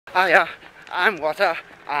Hiya, I'm Water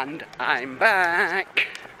and I'm back.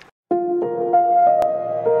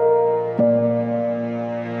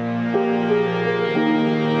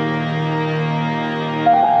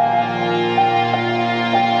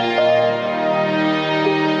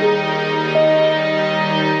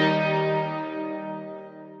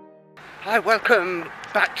 Hi, welcome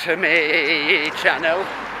back to my channel.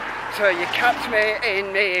 So you catch me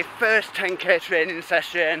in the first 10k training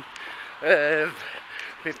session of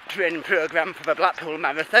my training programme for the Blackpool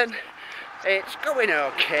Marathon. It's going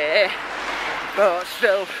okay, but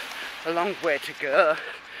still a long way to go.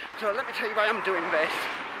 So let me tell you why I'm doing this.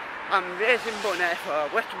 I'm raising money for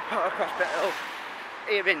Western Park Hospital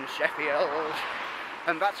here in Sheffield,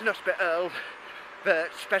 and that's an hospital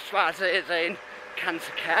that specialises in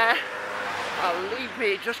cancer care. I'll leave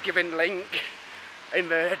me just giving link in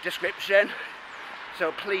the description,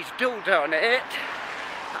 so please do donate.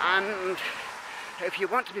 And if you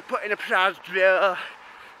want to be put in a prize draw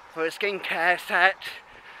for a skincare set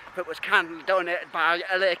that was kindly donated by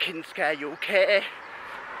LA Skincare UK,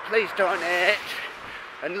 please donate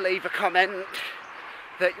and leave a comment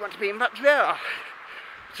that you want to be in that draw.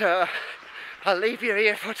 So I'll leave you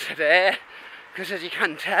here for today, because as you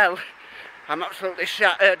can tell, I'm absolutely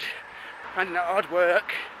shattered, finding it hard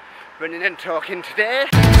work running and talking today.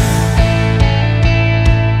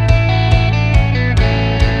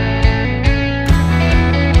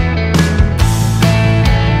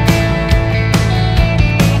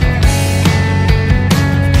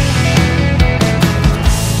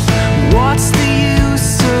 What's the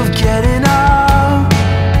use of getting up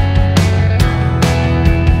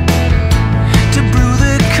to brew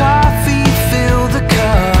the coffee, fill the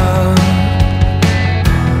cup,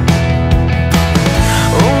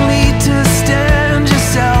 only to stand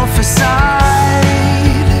yourself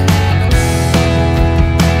aside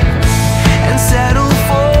and settle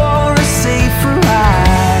for a safer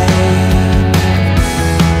ride?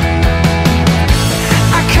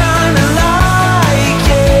 I kinda like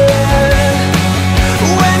it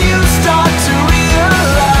when you start to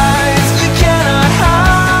realize you cannot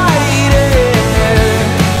hide it,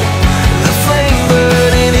 the flame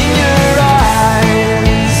burning in your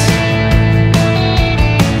eyes.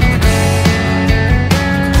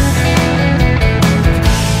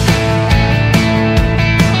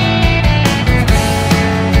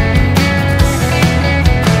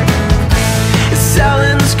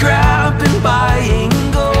 Selling scrap and buying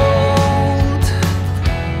gold,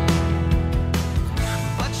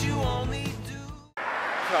 but you only do.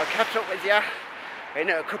 So I'll catch up with you in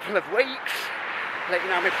a couple of weeks, let you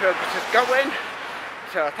know how my progress is going.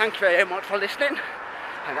 So thank you very much for listening,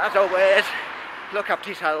 and as always, look after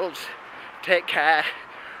yourselves, take care,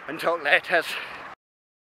 and talk later.